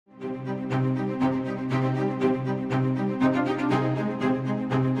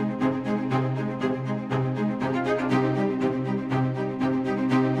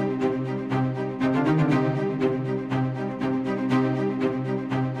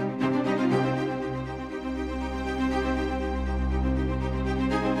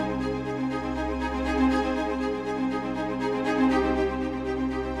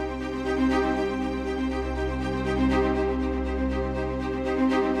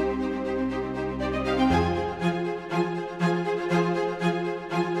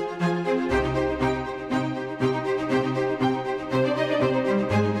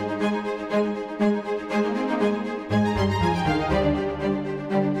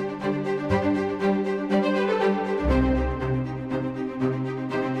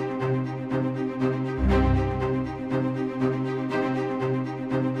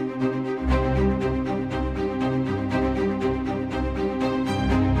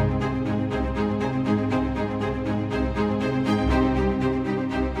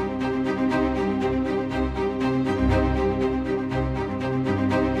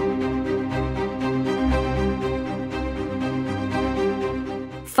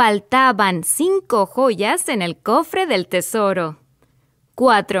Faltaban 5 joyas en el cofre del tesoro.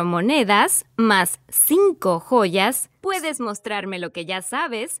 4 monedas más 5 joyas. Puedes mostrarme lo que ya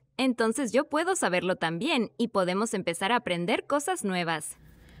sabes, entonces yo puedo saberlo también y podemos empezar a aprender cosas nuevas.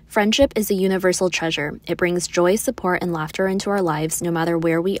 Friendship is a universal treasure. It brings joy, support, and laughter into our lives no matter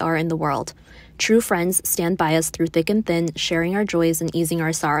where we are in the world. True friends stand by us through thick and thin, sharing our joys and easing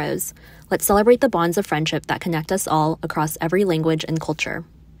our sorrows. Let's celebrate the bonds of friendship that connect us all across every language and culture.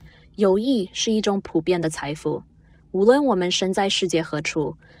 友谊是一种普遍的财富，无论我们身在世界何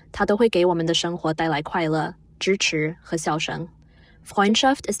处，它都会给我们的生活带来快乐、支持和笑声。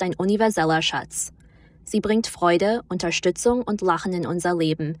Freundschaft ist ein universeller Schatz. Sie bringt Freude, Unterstützung und Lachen in unser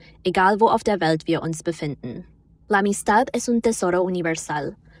Leben, egal wo auf der Welt wir uns befinden. La amistad es un tesoro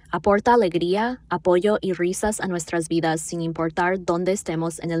universal. Aporta alegría, apoyo y risas a nuestras vidas sin importar dónde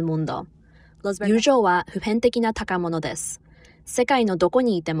estemos en el mundo. 友情は普遍的な宝物です。世界のどこ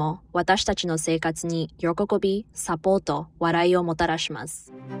にいても私たちの生活に喜び、サポート、笑いをもたらしま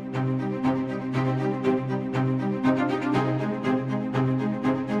す。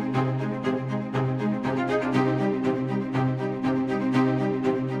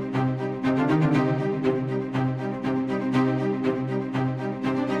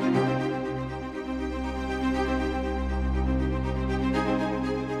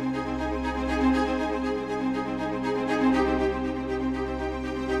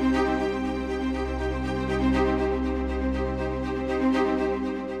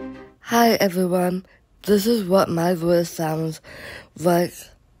Hi everyone, this is what my voice sounds like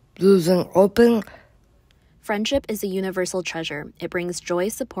using Open. Friendship is a universal treasure. It brings joy,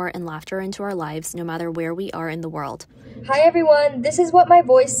 support, and laughter into our lives no matter where we are in the world. Hi everyone, this is what my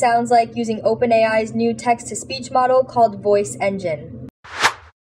voice sounds like using OpenAI's new text-to-speech model called Voice Engine.